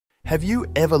Have you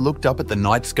ever looked up at the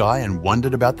night sky and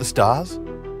wondered about the stars?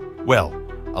 Well,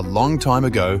 a long time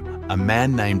ago, a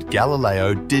man named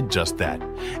Galileo did just that,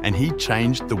 and he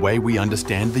changed the way we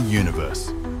understand the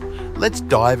universe. Let's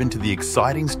dive into the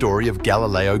exciting story of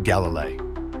Galileo Galilei.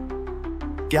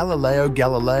 Galileo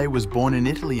Galilei was born in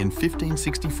Italy in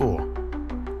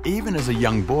 1564. Even as a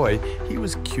young boy, he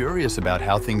was curious about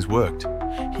how things worked.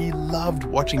 He loved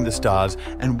watching the stars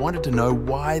and wanted to know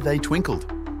why they twinkled.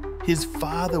 His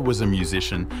father was a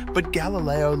musician, but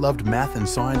Galileo loved math and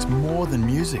science more than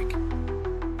music.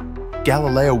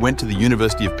 Galileo went to the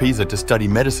University of Pisa to study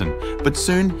medicine, but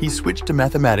soon he switched to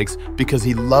mathematics because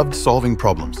he loved solving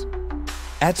problems.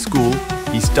 At school,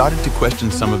 he started to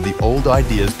question some of the old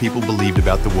ideas people believed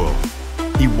about the world.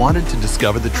 He wanted to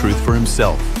discover the truth for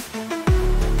himself.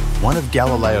 One of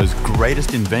Galileo's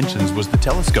greatest inventions was the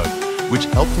telescope, which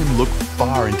helped him look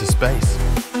far into space.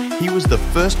 He was the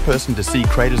first person to see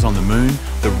craters on the Moon,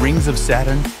 the rings of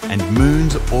Saturn, and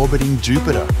moons orbiting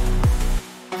Jupiter.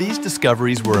 These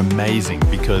discoveries were amazing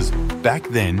because, back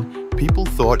then, people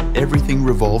thought everything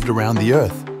revolved around the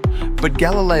Earth. But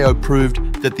Galileo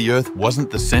proved that the Earth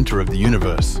wasn't the center of the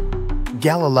universe.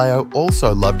 Galileo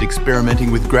also loved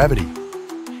experimenting with gravity.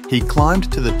 He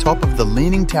climbed to the top of the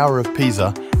Leaning Tower of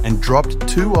Pisa and dropped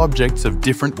two objects of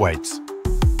different weights.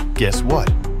 Guess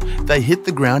what? They hit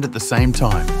the ground at the same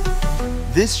time.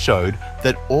 This showed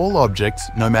that all objects,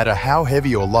 no matter how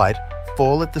heavy or light,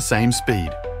 fall at the same speed.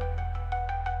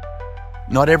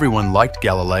 Not everyone liked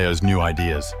Galileo's new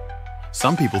ideas.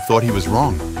 Some people thought he was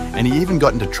wrong, and he even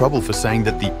got into trouble for saying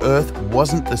that the Earth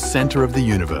wasn't the center of the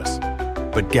universe.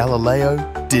 But Galileo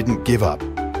didn't give up.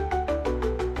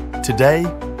 Today,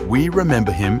 we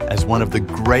remember him as one of the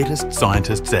greatest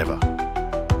scientists ever.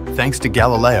 Thanks to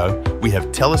Galileo, we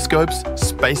have telescopes,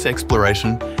 space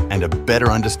exploration, and a better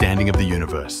understanding of the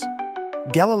universe.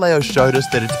 Galileo showed us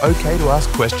that it's okay to ask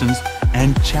questions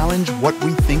and challenge what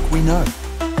we think we know.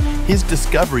 His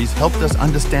discoveries helped us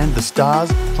understand the stars,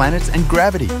 planets, and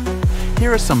gravity.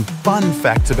 Here are some fun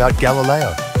facts about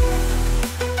Galileo.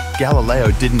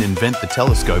 Galileo didn't invent the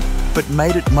telescope, but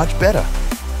made it much better.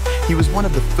 He was one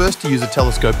of the first to use a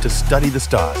telescope to study the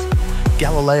stars.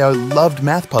 Galileo loved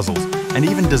math puzzles and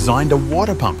even designed a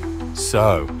water pump.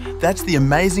 So, that's the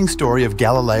amazing story of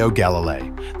Galileo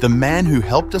Galilei, the man who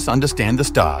helped us understand the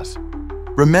stars.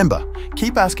 Remember,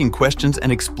 keep asking questions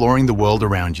and exploring the world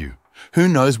around you. Who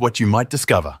knows what you might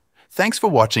discover? Thanks for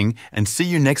watching, and see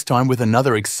you next time with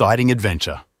another exciting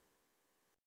adventure.